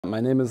my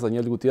name is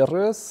Daniel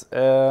Gutiérrez,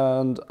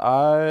 and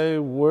I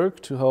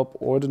work to help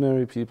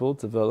ordinary people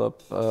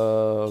develop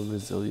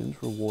resilient,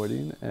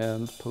 rewarding,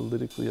 and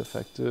politically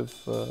effective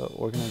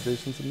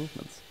organizations and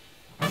movements.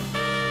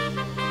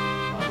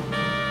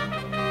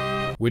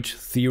 Which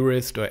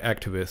theorist or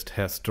activist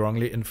has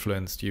strongly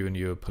influenced you in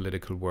your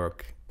political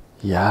work?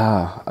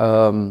 Yeah,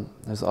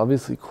 there's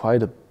obviously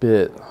quite a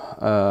bit.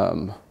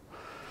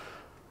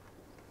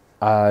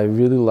 I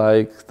really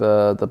like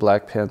the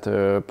Black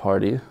Panther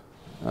Party,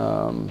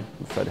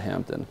 Fred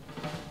Hampton.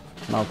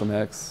 Malcolm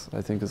X,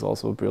 I think, is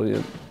also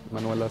brilliant.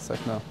 Manuela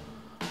Secna,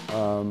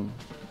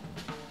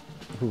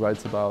 who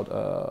writes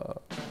about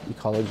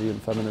ecology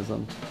and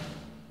feminism.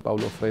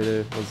 Paulo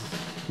Freire was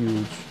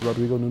huge.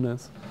 Rodrigo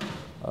Nunes,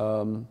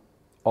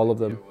 all of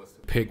them.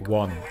 Pick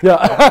one.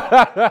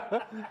 Yeah,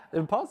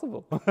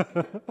 impossible.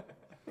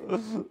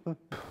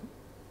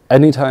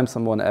 Anytime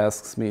someone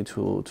asks me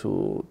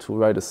to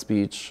write a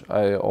speech,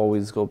 I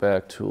always go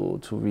back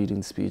to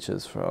reading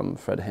speeches from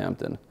Fred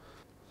Hampton.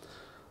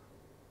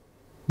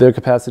 Their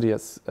capacity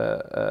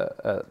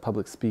at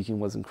public speaking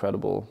was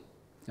incredible.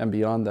 And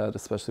beyond that,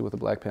 especially with the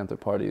Black Panther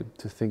Party,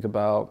 to think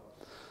about,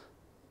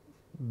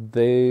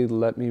 they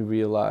let me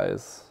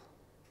realize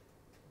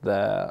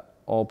that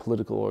all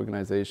political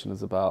organization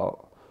is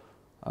about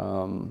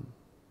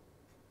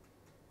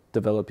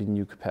developing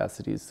new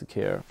capacities to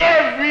care.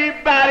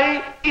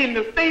 Everybody in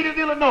the state of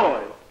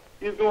Illinois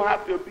is going to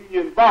have to be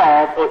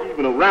involved or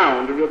even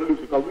around the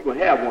revolution, because we're going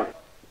to have one.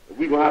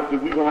 We're going to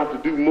have to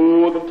do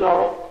more than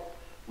talk.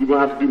 We're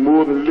going to have to do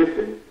more than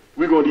listen.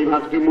 We're going to even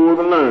have to do more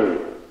than learn.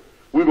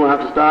 We're going to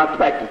have to start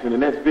practicing,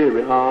 and that's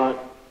very hard.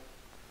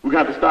 We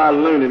got to start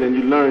learning, and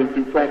you learn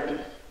through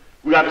practice.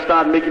 We got to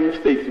start making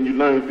mistakes, and you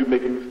learn through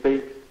making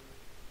mistakes.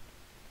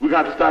 We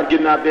got to start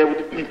getting out there with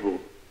the people.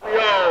 We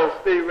all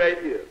stay right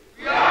here.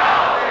 We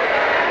all stay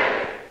right here.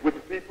 With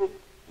the people.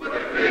 With the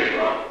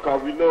people.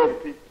 Because we love the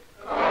people.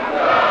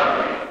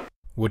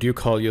 Would you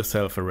call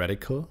yourself a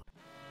radical?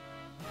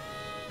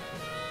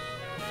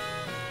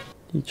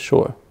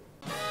 Sure.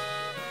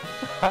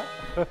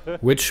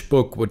 Which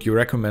book would you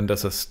recommend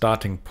as a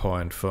starting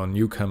point for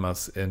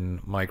newcomers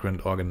in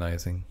migrant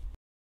organizing?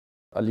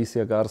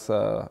 Alicia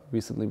Garza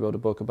recently wrote a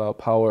book about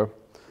power,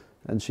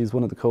 and she's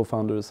one of the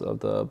co-founders of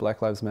the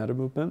Black Lives Matter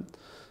movement.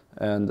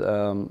 And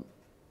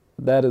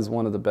that is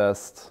one of the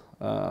best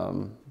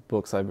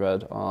books I've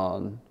read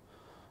on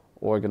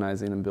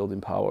organizing and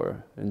building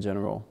power in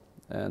general.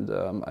 And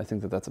I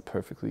think that that's a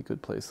perfectly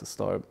good place to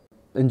start.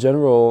 In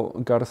general,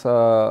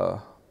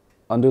 Garza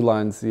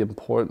underlines the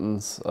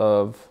importance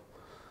of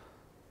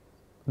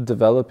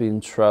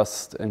developing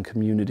trust and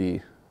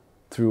community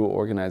through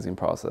organizing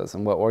process.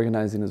 And what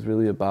organizing is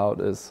really about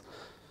is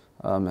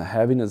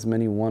having as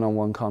many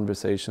one-on-one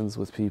conversations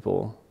with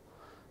people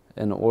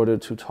in order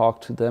to talk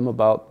to them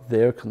about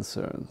their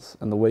concerns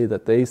and the way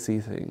that they see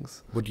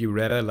things. Would you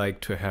rather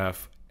like to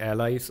have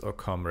allies or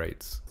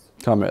comrades?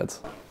 Comrades.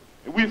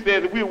 We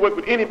said that we work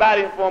with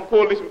anybody and form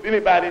coalition with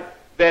anybody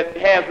that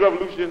has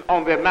revolution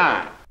on their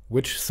mind.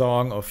 Which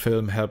song or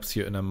film helps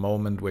you in a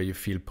moment where you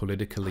feel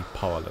politically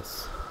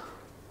powerless?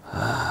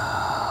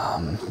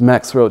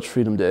 Max Roach,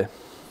 Freedom Day.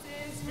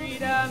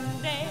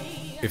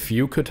 If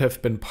you could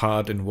have been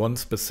part in one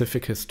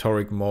specific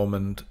historic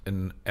moment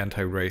in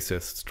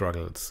anti-racist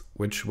struggles,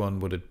 which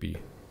one would it be?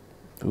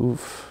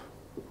 Oof.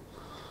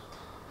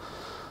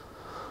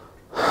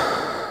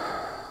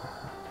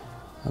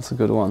 That's a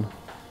good one.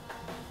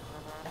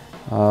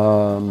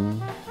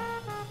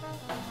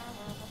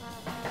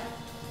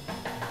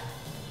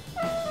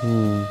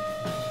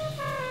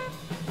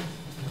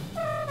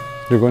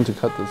 You're going to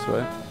cut this,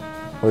 right?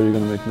 Or are you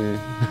going to make me...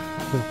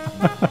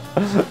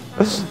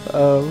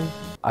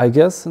 I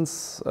guess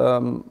since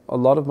a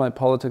lot of my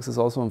politics is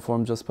also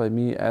informed just by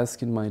me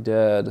asking my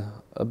dad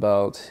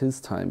about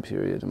his time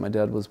period. And my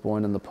dad was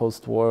born in the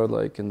post-war,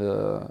 like in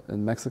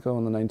Mexico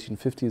in the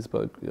 1950s,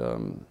 but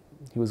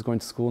he was going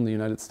to school in the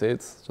United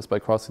States just by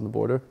crossing the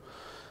border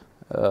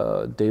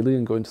daily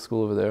and going to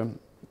school over there.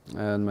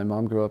 And my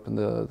mom grew up in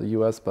the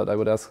US, but I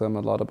would ask them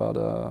a lot about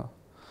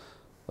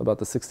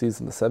the 60s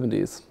and the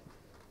 70s.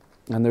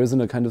 And there isn't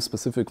a kind of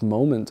specific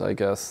moment, I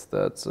guess,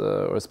 that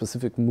or a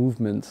specific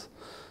movement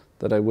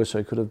that I wish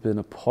I could have been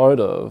a part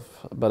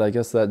of, but I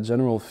guess that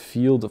general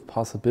field of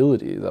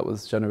possibility that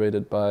was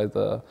generated by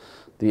the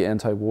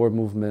anti-war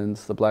movement,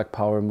 the Black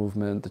Power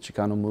movement, the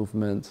Chicano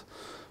movement,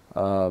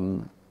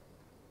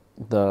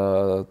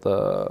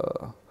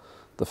 the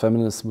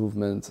feminist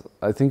movement,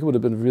 I think it would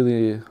have been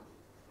really,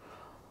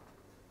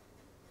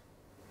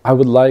 I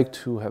would like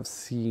to have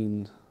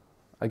seen,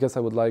 I guess I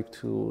would like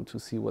to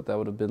see what that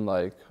would have been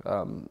like,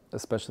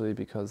 especially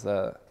because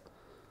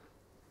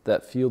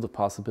that field of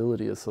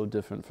possibility is so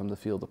different from the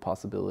field of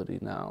possibility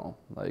now.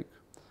 Like,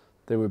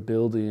 they were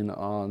building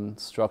on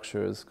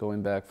structures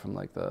going back from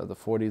like the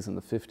 40s and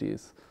the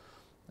 50s.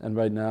 And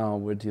right now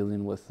we're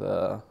dealing with,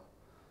 I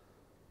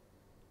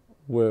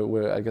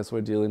guess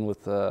we're dealing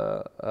with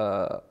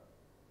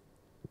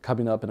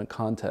coming up in a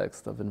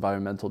context of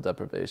environmental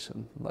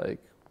deprivation.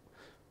 Like,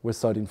 we're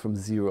starting from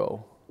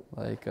zero.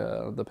 Like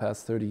the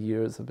past 30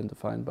 years have been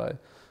defined by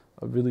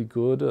a really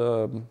good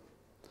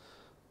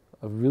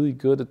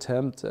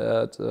attempt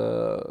at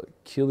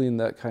killing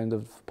that kind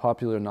of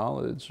popular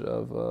knowledge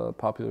of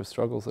popular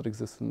struggles that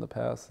existed in the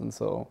past. And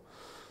so,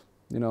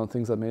 you know,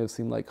 things that may have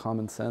seemed like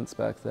common sense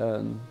back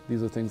then,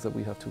 these are things that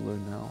we have to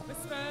learn now.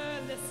 Whisper,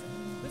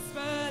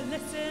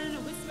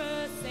 listen,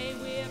 whisper, say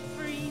we're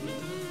free.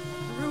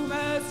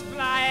 Rumors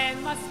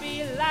flying, must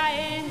be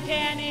lying,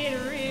 can it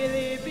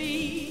really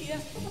be?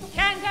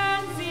 Can't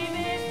conceive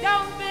it,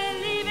 don't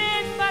believe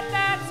it, but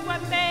that's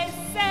what they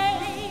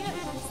say.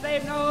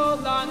 Slave no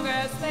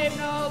longer,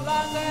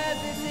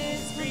 this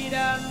is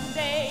freedom